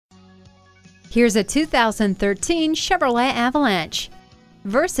Here's a 2013 Chevrolet Avalanche.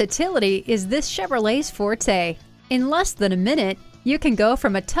 Versatility is this Chevrolet's forte. In less than a minute, you can go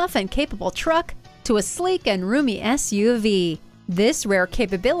from a tough and capable truck to a sleek and roomy SUV. This rare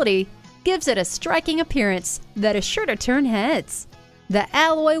capability gives it a striking appearance that is sure to turn heads. The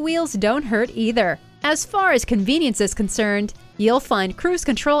alloy wheels don't hurt either. As far as convenience is concerned, you'll find cruise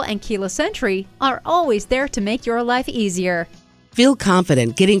control and keyless entry are always there to make your life easier. Feel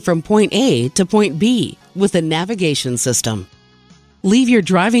confident getting from point A to point B with a navigation system. Leave your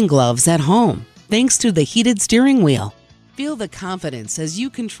driving gloves at home thanks to the heated steering wheel. Feel the confidence as you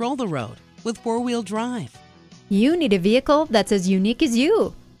control the road with four-wheel drive. You need a vehicle that's as unique as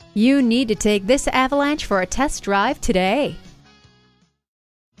you. You need to take this Avalanche for a test drive today.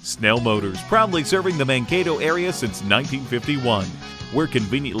 Snell Motors, proudly serving the Mankato area since 1951. We're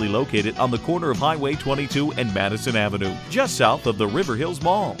conveniently located on the corner of Highway 22 and Madison Avenue, just south of the River Hills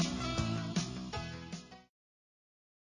Mall.